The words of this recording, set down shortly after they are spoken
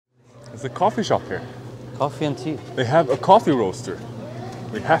There's a coffee shop here. Coffee and tea. They have a coffee roaster.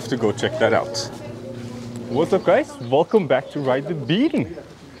 We have to go check that out. What's up, guys? Welcome back to Ride the Bean.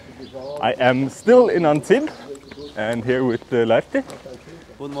 I am still in Antibes and here with Leifte.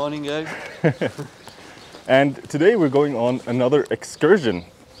 Good morning, guys. And today we're going on another excursion.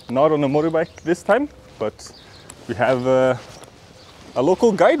 Not on a motorbike this time, but we have a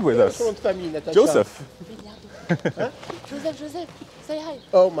local guide with us, Joseph. Joseph, say hi.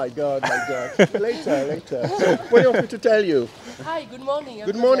 Oh my God. Later. So, what do you want me to tell you? Hi, good morning.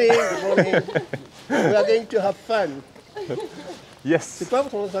 Good morning. We are going to have fun. Yes. C'est quoi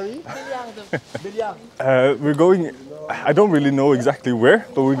votre nom de famille? Béliard. We're going, I don't really know exactly where,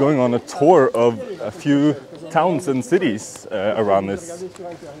 but we're going on a tour of a few towns and cities around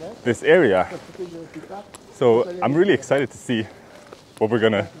this area. So I'm really excited to see what we're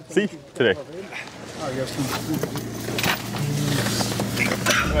gonna see today.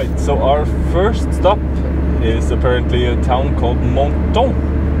 Right, so our first stop is apparently a town called Mhern.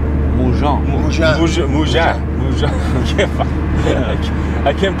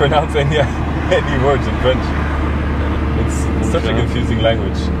 I can't pronounce any words in French. It's such a confusing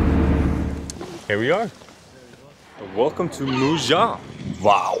language. Here we are. Welcome to Mhern.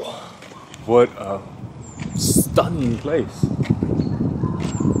 Wow, what a stunning place.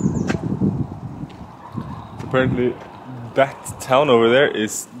 Apparently that town over there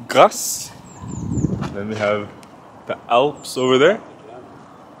is Grasse. Then we have the Alps over there.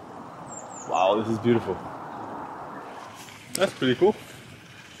 Wow, this is beautiful. That's pretty cool.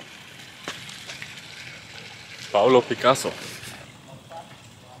 Pablo Picasso.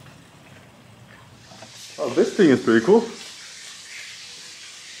 Oh, this thing is pretty cool.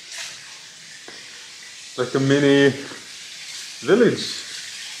 Like a mini village.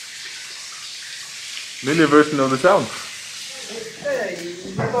 Mini version of the town.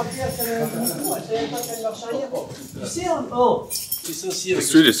 The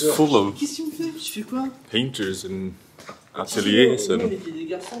street is full of painters and ateliers and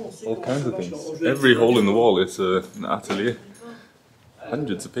all kinds of things. Every hole in the wall is an atelier.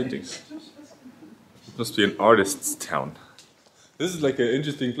 Hundreds of paintings. It must be an artist's town. This is like an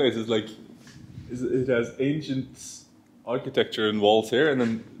interesting place. It's like it has ancient architecture and walls here, and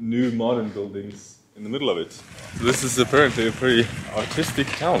then new modern buildings in the middle of it. So this is apparently a pretty artistic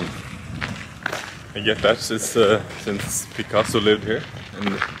town. I get that since Picasso lived here,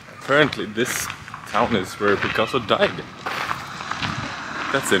 and apparently this town is where Picasso died.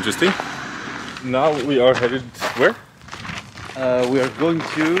 That's interesting. Now we are headed where? We are going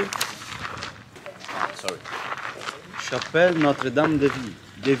to Chapelle Notre-Dame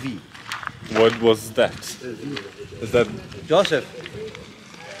de Vie. What was that? Is that Joseph,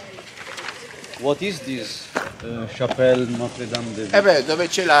 what is this Chapelle Notre-Dame de Vie? Eh beh, dove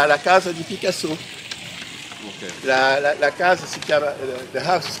c'è la casa di Picasso. Okay. La casa si chiama, the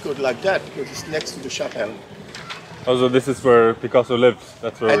house is called like that because it's next to the chapel. Oh, so this is where Picasso lived.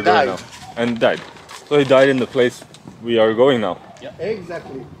 That's where And we're going died. now. And died. So he died in the place we are going now. Yeah.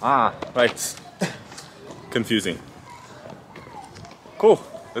 Exactly. Ah, right. Confusing. Cool.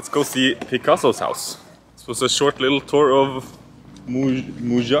 Let's go see Picasso's house. This was a short little tour of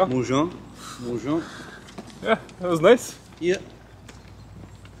Mhern. Yeah, that was nice. Yeah.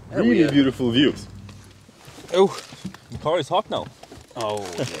 Really beautiful views. Oh, the car is hot now. Oh,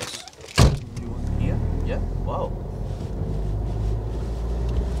 yes. You want here? Yeah? Wow.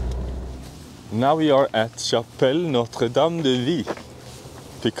 Now we are at Chapelle Notre-Dame de Vie,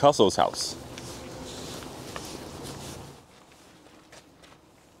 Picasso's house.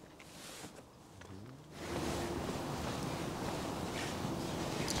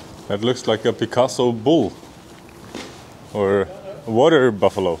 That looks like a Picasso bull or a water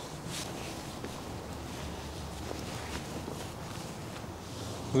buffalo.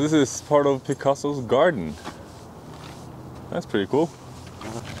 This is part of Picasso's garden. That's pretty cool.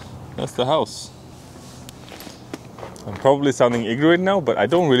 That's the house. I'm probably sounding ignorant now, but I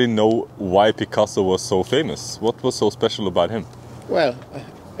don't really know why Picasso was so famous. What was so special about him? Well,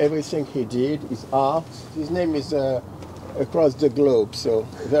 everything he did, his art, his name is across the globe, so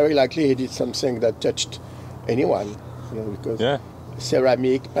very likely he did something that touched anyone, because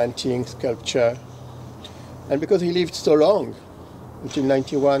ceramic, painting, sculpture, and because he lived so long, until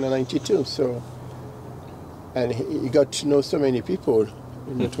 91 or 92, so, and he got to know so many people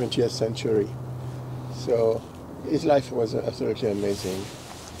in the 20th century, so his life was absolutely amazing.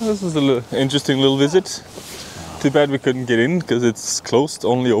 This was an interesting little visit. Too bad we couldn't get in because it's closed,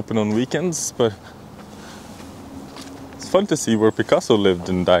 only open on weekends, but it's fun to see where Picasso lived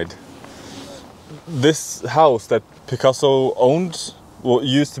and died. This house that Picasso owned well,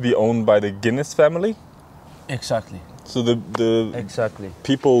 used to be owned by the Guinness family. Exactly. So the Exactly.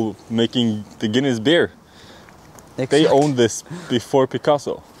 people making the Guinness beer, they owned this before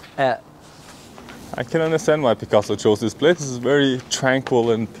Picasso. I can understand why Picasso chose this place. It's a very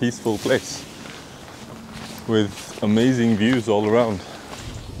tranquil and peaceful place with amazing views all around.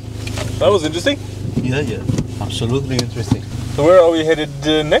 That was interesting. Yeah, absolutely interesting. So where are we headed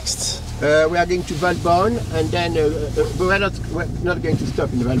next? We are going to Valbonne, and then we're not going to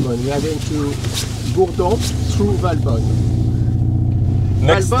stop in Valbonne. We are going to Gourdon through Valbonne.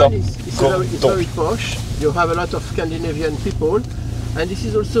 Next Valbonne stop, is very posh. You have a lot of Scandinavian people, and this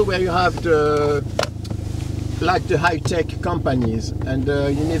is also where you have the high-tech companies and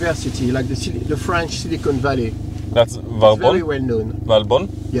the university, like the French Silicon Valley. That's Valbonne? It's very well known. Valbonne?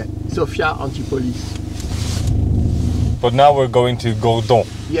 Yeah, Sofia Antipolis. But now we're going to Gourdon.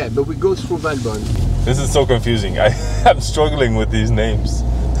 Yeah, but we go through Valbonne. This is so confusing. I'm struggling with these names.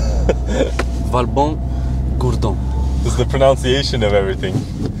 Valbonne, Gourdon. It's the pronunciation of everything.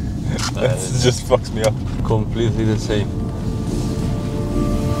 That just fucks me up. Completely the same.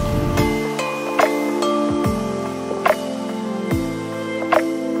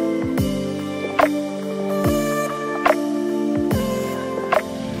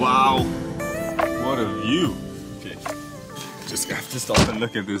 Wow, what a view. Okay, just have to stop and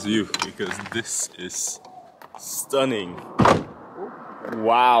look at this view because this is stunning.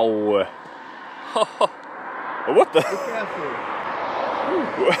 Wow. What the?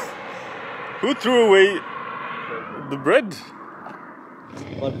 Who threw away the bread?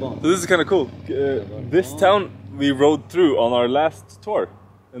 So this is kind of cool. This town we rode through on our last tour,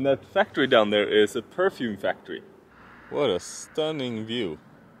 and that factory down there is a perfume factory. What a stunning view.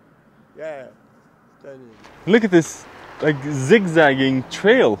 Yeah, stunning. Look at this like zigzagging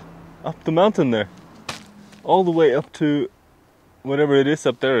trail up the mountain there. All the way up to whatever it is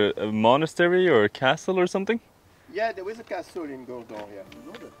up there, a monastery or a castle or something? Yeah, there is a castle in Gourdon, yeah.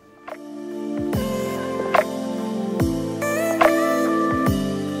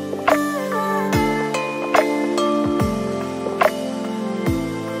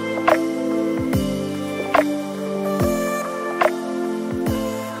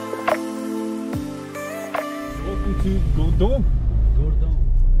 Welcome to Gourdon.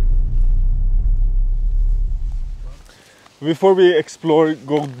 Before we explore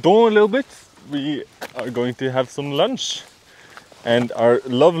Gourdon a little bit, we are going to have some lunch. And our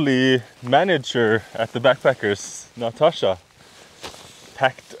lovely manager at the Backpackers, Natasha,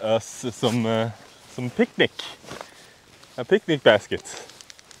 packed us some picnic. A picnic basket.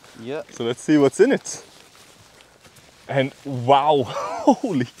 Yeah. So let's see what's in it. And wow,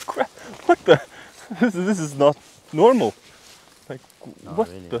 holy crap, what the? This is not normal. Like, No, what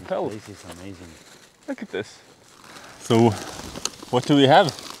really, the hell? This is amazing. Look at this. So, what do we have?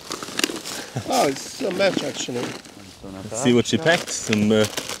 Oh, it's so much actually. Let's see what she packed. Some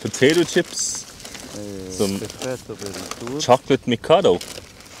potato chips, some chocolate Mikado,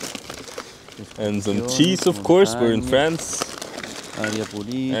 and some cheese, of course. We're in France.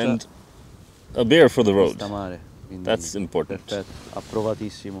 And a beer for the road. That's important.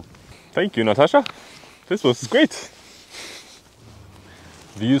 Approvatissimo. Thank you, Natasha. This was great.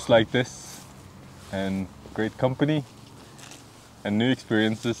 Views like this, and great company, and new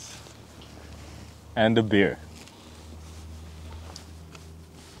experiences, and a beer.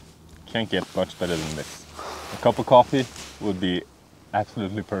 Can't get much better than this. A cup of coffee would be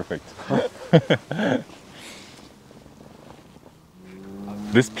absolutely perfect.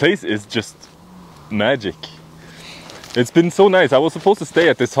 This place is just magic. It's been so nice. I was supposed to stay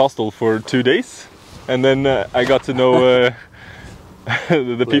at this hostel for 2 days, and then I got to know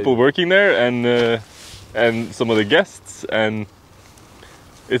the people working there and some of the guests, and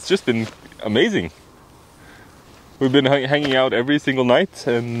it's just been amazing. We've been hanging out every single night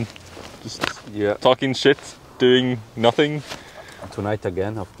and just talking shit, doing nothing. Tonight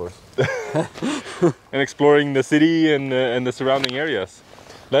again, of course. And exploring the city and the surrounding areas.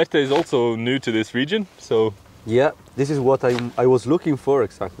 Leite is also new to this region, so... Yeah, this is what I was looking for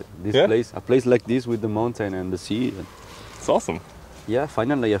exactly. This Yeah? place, a place like this with the mountain and the sea. It's awesome. Yeah,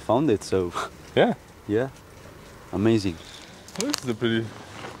 finally I found it, so... Yeah. Yeah, amazing. This is a pretty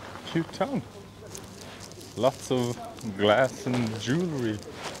cute town. Lots of glass and jewelry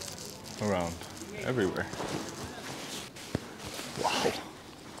around, everywhere. Wow,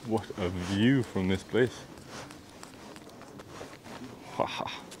 what a view from this place.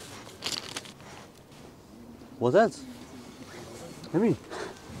 What else? I mean...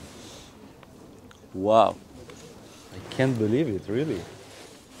 Wow. I can't believe it, really.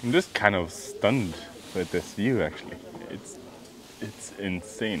 I'm just kind of stunned with this view, actually. It's it's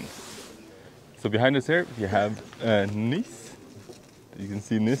insane. So behind us here, you have Nice. You can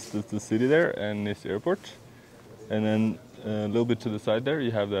see Nice, that's the city there, and Nice airport. And then a little bit to the side there,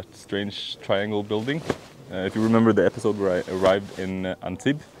 you have that strange triangle building. If you remember the episode where I arrived in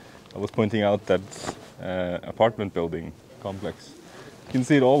Antibes, I was pointing out that apartment building complex. You can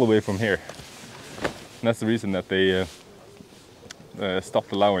see it all the way from here. And that's the reason that they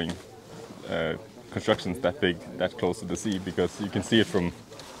stopped allowing constructions that big, that close to the sea, because you can see it from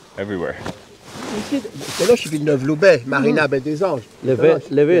everywhere. Ici, là, je suis Villeneuve-Loubet, Marina Baie des Anges. Le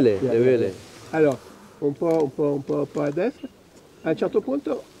vele. Allora, un po' a destra. A un certo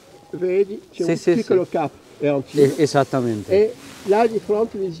punto vedi c'è un piccolo capo. Esattamente. E là di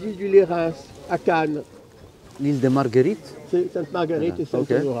fronte les îles du Lérins, à Cannes. L'île de Marguerite. C'est Sainte-Marguerite et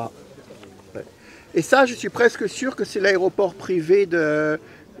Saint-Honorat. Ouais. Et ça, je suis presque sûr que c'est l'aéroport privé de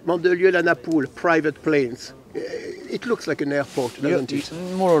Mandelieu-la-Napoule, private planes. It looks like an airport, doesn't it?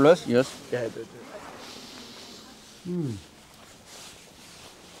 More or less, yes. Yeah,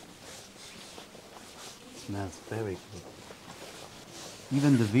 Smells very good.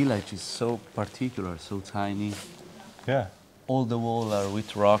 Even the village is so particular, so tiny. Yeah. All the walls are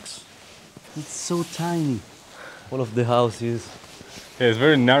with rocks. It's so tiny. All of the houses. Yeah, it's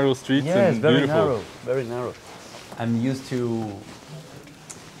very narrow streets and very beautiful. narrow, very narrow. I'm used to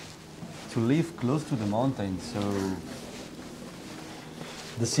live close to the mountains, so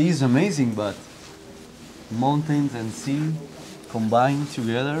the sea is amazing, but mountains and sea combined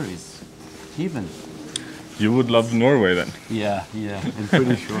together is heaven. You would love Norway then? Yeah, I'm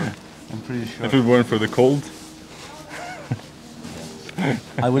pretty sure. If it weren't for the cold.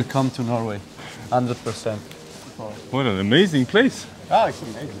 I will come to Norway, 100%. What an amazing place. Ah, it's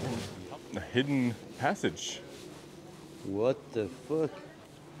amazing. A hidden passage. What the fuck?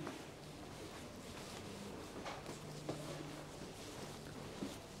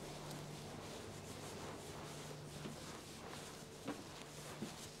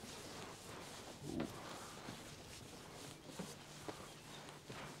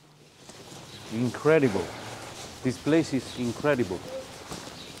 Incredible. This place is incredible.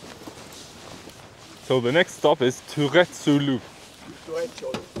 So the next stop is Tourette-sur-Loup.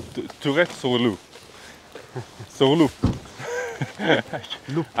 Tourette-sur-Loup. Sur-Loup.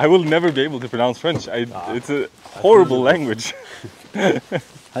 I will never be able to pronounce French. It's a horrible language.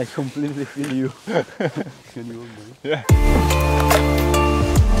 I completely feel you. Can you hold me? Yeah.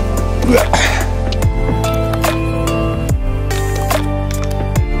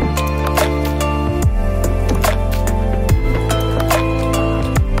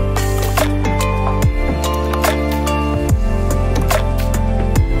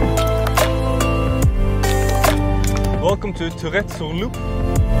 Welcome to Tourette-sur-Loup.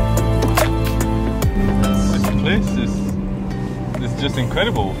 This place is just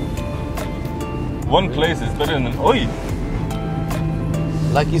incredible. One place is better than Oi.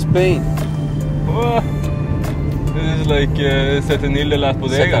 Like in Spain. Oh, this is like Setenil de las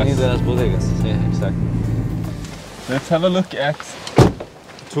Bodegas. Setenil de las Bodegas. Yeah, exactly. Let's have a look at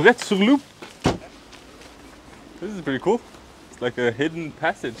Tourette-sur-Loup. This is pretty cool. It's like a hidden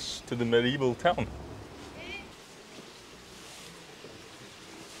passage to the medieval town.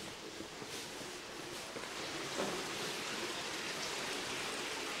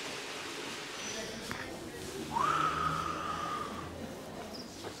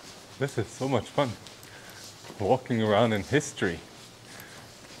 This is so much fun, walking around in history.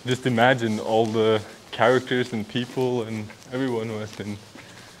 Just imagine all the characters and people and everyone who has been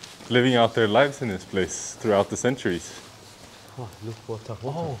living out their lives in this place throughout the centuries. Oh, look what a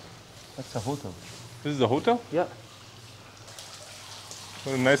hotel. Oh, that's a hotel. This is a hotel? Yeah.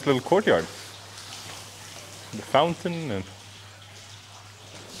 What a nice little courtyard. The fountain and...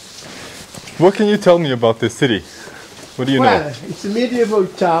 What can you tell me about this city? What do you know? It's a medieval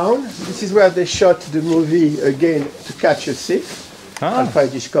town. This is where they shot the movie Again to Catch a Thief.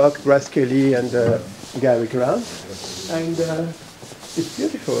 Alfred Hitchcock, Grace Kelly and Gary Grant. And it's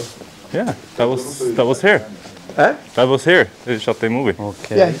beautiful. Yeah, that was here. Huh? That was here. They shot the movie.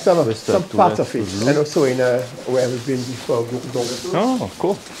 Okay. Yeah, some part of it. And also in where we've been before. Oh,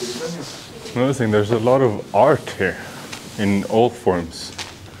 cool. Another thing, there's a lot of art here in all forms.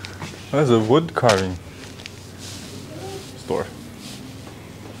 There's a wood carving store.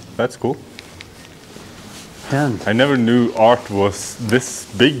 That's cool. Yeah. I never knew art was this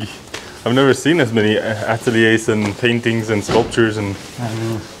big. I've never seen as many ateliers and paintings and sculptures and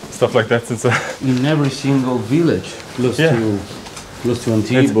stuff like that since. In every single village, close to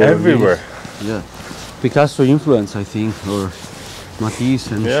Antibes. It's everywhere. Yeah. Picasso influence, I think, or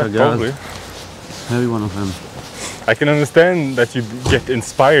Matisse and Chagall. Probably. Every one of them. I can understand that you get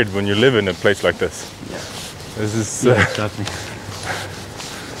inspired when you live in a place like this. Yeah. This is Exactly.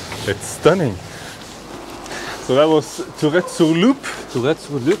 it's stunning. So that was Tourette-sur-Loup.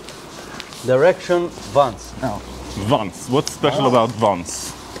 Tourette-sur-Loup. Direction Vence. Now. Vence. What's special about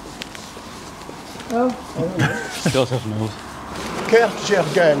Vence? Joseph knows. Kurt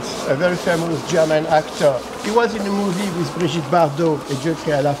Jürgens, a very famous German actor. He was in a movie with Brigitte Bardot, Et Dieu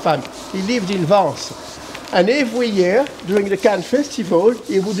créa la femme. He lived in Vence. And every year, during the Cannes Festival,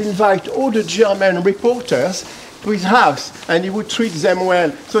 he would invite all the German reporters to his house, and he would treat them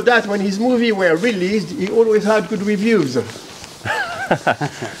well. So that when his movie were released, he always had good reviews.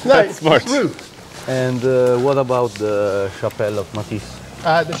 That's smart. True. And what about the Chapelle of Matisse?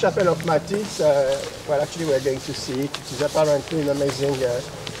 The Chapelle of Matisse, well, actually we're going to see it. It is apparently an amazing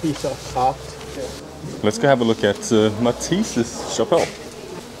piece of art. Let's go have a look at Matisse's chapel.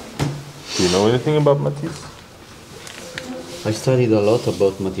 Do you know anything about Matisse? I studied a lot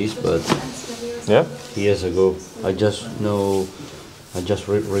about Matisse, but Yeah? years ago. I just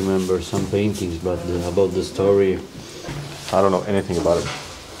remember some paintings, but about the story. I don't know anything about it.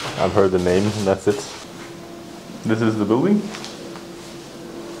 I've heard the name and that's it. This is the building?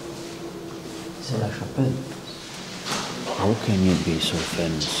 C'est la chapelle. How can you be so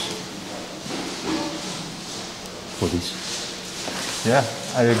famous for this? Yeah,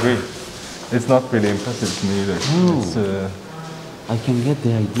 I agree. It's not really impressive to me either. No. It's, I can get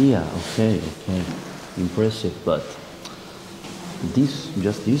the idea. Okay, impressive, but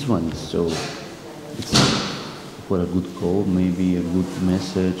just this one is so. It's for a good goal, maybe a good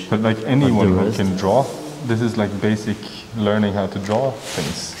message. but like anyone who rest- can draw, this is like basic learning how to draw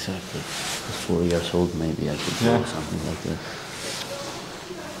things. Exactly. At 4 years old, maybe I could do Yeah. something like that.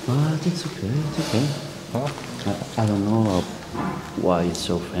 But it's okay. It's okay. Huh? I don't know why it's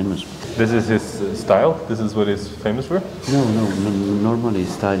so famous. This is his style? This is what he's famous for? No, normally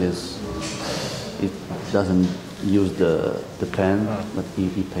style is, it doesn't use the pen, but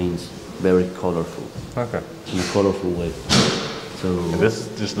he paints very colorful, Okay. in a colorful way. So, And this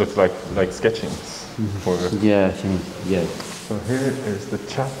just looks like sketching. For, yeah, I think, yeah. so here is the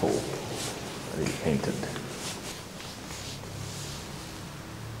chapel that he painted.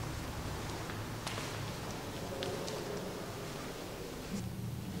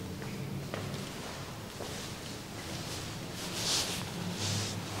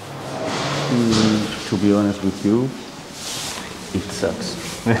 To be honest with you, it sucks.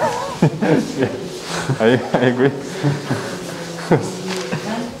 I agree.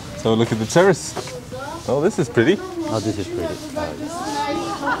 So look at the terrace. Oh, this is pretty. Oh, this is pretty.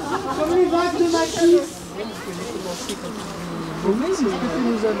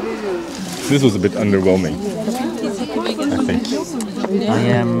 This was a bit underwhelming, I think. I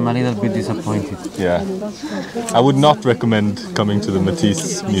am a little bit disappointed. Yeah. I would not recommend coming to the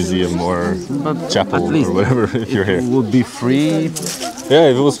Matisse Museum or Chapel at least or whatever if you're here. It would be free. Yeah,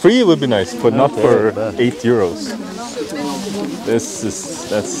 if it was free, it would be nice, but not for but- €8.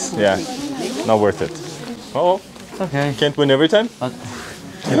 That's not worth it. Oh, It's okay. can't win every time? But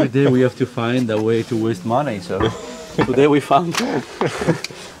every day we have to find a way to waste money, so today we found.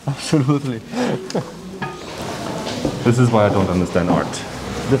 Absolutely. This is why I don't understand art.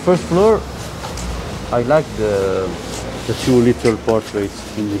 The first floor, I like the two little portraits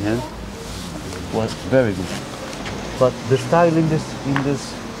in the end. Was very good. But the style in this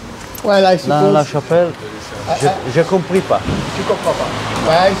Well, I La suppose. Chapelle, je compris pas. Tu comprends pas.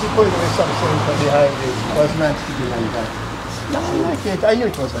 Well, I suppose there was something from behind it. It was meant to be like that. No, I like it. I knew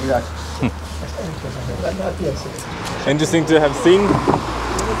it was like that. I knew it was like that. But yes. Interesting to have seen.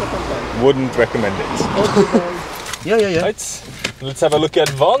 Wouldn't recommend it. Yeah. Right, let's have a look at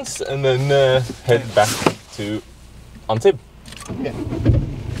Vence and then head back to Antibes. Yeah.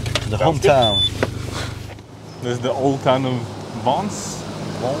 The hometown. This is the old town of Vence.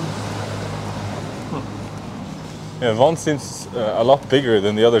 Yeah, Vence seems a lot bigger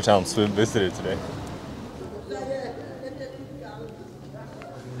than the other towns we visited today.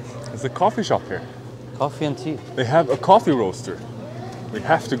 There's a coffee shop here. Coffee and tea. They have a coffee roaster. We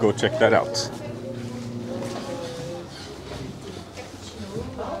have to go check that out.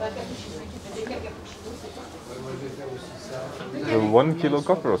 A 1 kilo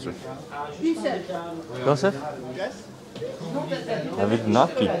coffee roaster. Joseph? David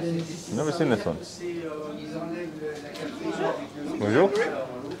Naki. Never seen this one. Bonjour.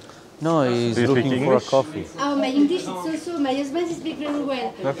 No, he's Do you speak looking for a English? coffee. Oh, my English is also, my husband speaks very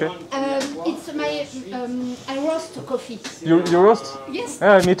well. Okay. It's my, I roast coffee. You roast? Yes.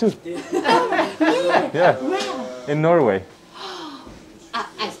 Yeah, me too. Yeah, Where? in Norway.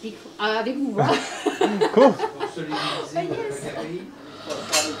 I speak avec vous. Hein? Cool. I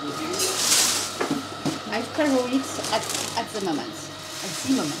follow it at the moment. At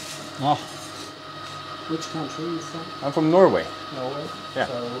the moment. Oh. Which country is that? I'm from Norway. Norway? Yeah.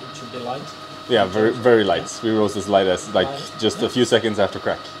 So it should be light? Yeah, very light. We roast as light as like just a few seconds after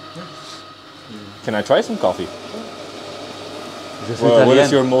crack. Can I try some coffee? Well, what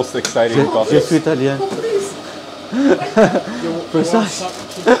is your most exciting coffee? Je suis italien. You want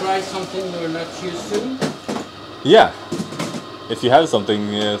to try something you're not used to? Yeah. If you have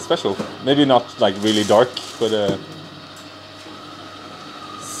something special, maybe not like really dark, but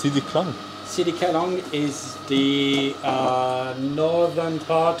Sidi Klang. Sidi Kalong is the northern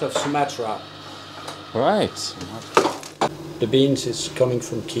part of Sumatra. Right. The beans is coming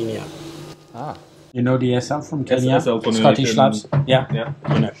from Kenya. Ah. You know the SL from Kenya? SL from Scottish Labs? Yeah. Yeah.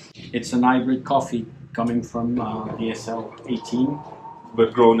 You know. It's an hybrid coffee coming from the SL 18.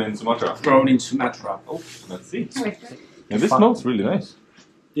 But grown in Sumatra. Grown in Sumatra. Oh, let's see. Yeah, this smells really nice.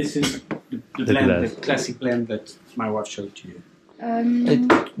 This is the blend, the classic blend that my wife showed to you.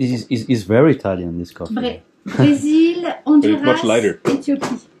 This is very Italian, this coffee. Brésil, Honduras, But it's much lighter.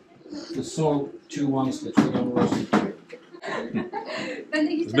 Ethiopie. The sole two ones that we don't roast here.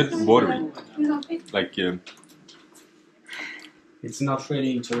 It's a bit watery. Like, It's not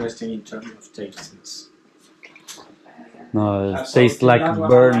really interesting in terms of taste. No, it So tastes like that one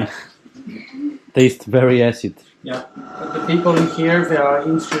burn. I like. Tastes very acid. Yeah, but the people in here, they are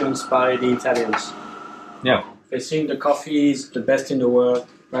influenced by the Italians. yeah. They think the coffee is the best in the world,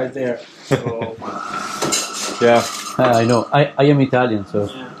 right there. So, Yeah. I know. I am Italian, so.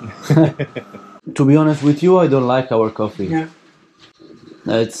 yeah. To be honest with you, I don't like our coffee. Yeah.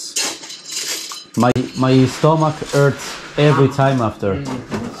 It's my stomach hurts every time after.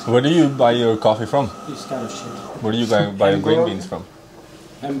 Where do you buy your coffee from? This kind of shit. Where do you buy your green beans from?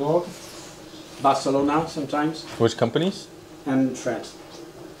 Hamburg, Barcelona sometimes, Which companies? and France.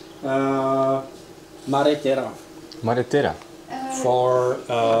 Maretera Maretera. for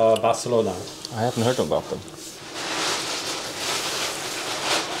Barcelona. I haven't heard about them.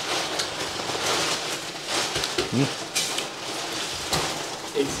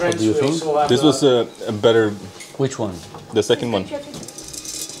 In France, do you we think? also have This was a better, Which one? the second one.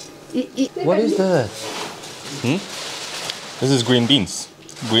 What is that? This is green beans,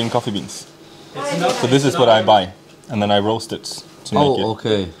 green coffee beans. It's not, So this is what I buy, and then I roast it to make it. Oh,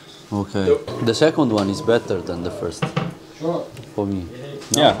 okay. Okay. The second one is better than the first sure. for me.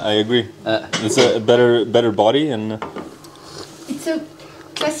 Yeah, I agree. It's a better body and It's a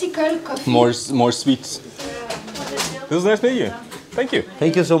classical coffee. more sweet. This was nice meeting you. Thank you.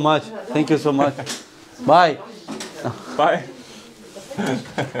 Thank you so much. Thank you so much. Bye. Bye.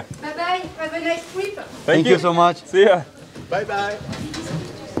 Bye bye. Have a nice trip. Thank you so much. See ya. Bye bye.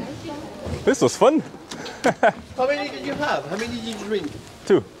 This was fun. How many did you have? How many did you drink?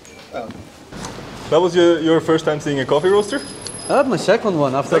 2. Oh. That was your first time seeing a coffee roaster? I have my second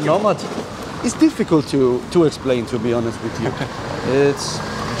one after Nomad. It's difficult to explain, to be honest with you. It's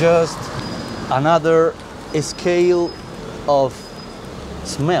just another scale of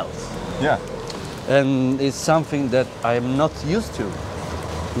smells. Yeah. And it's something that I'm not used to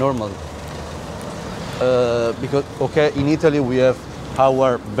normally. Because, okay, in Italy we have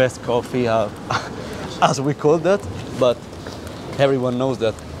our best coffee, as we call that, but everyone knows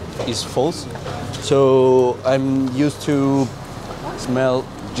that is false. So I'm used to smell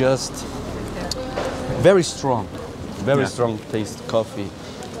just very strong taste coffee,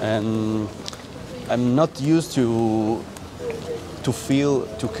 and I'm not used to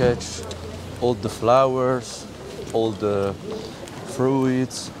catch all the flowers, all the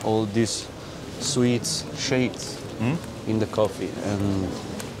fruits, all these sweet shades in the coffee. And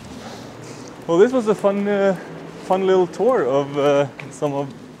Well, this was a fun little tour of some of.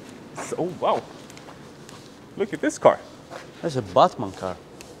 Oh wow! Look at this car. that's a Batman car.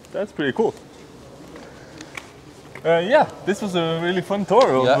 That's pretty cool. Yeah, this was a really fun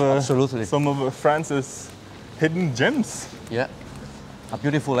tour of absolutely. some of France's hidden gems. Yeah, a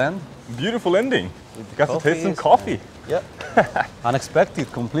beautiful end. Beautiful ending. Got to taste some coffees, coffee. Yeah,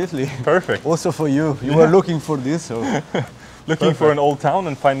 unexpected completely. Perfect. Also for you, you were looking for this, so Looking for an old town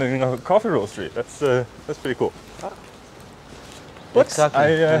and finding a coffee roastery. That's pretty cool. But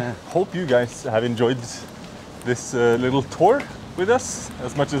Exactly. I hope you guys have enjoyed this little tour with us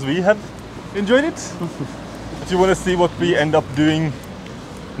as much as we have enjoyed it. If you want to see what we end up doing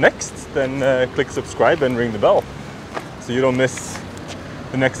next, then click subscribe and ring the bell so you don't miss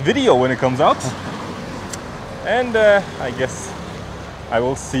the next video when it comes out. And I guess I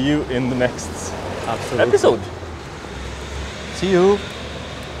will see you in the next episode. See you.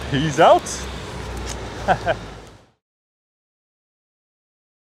 Peace out.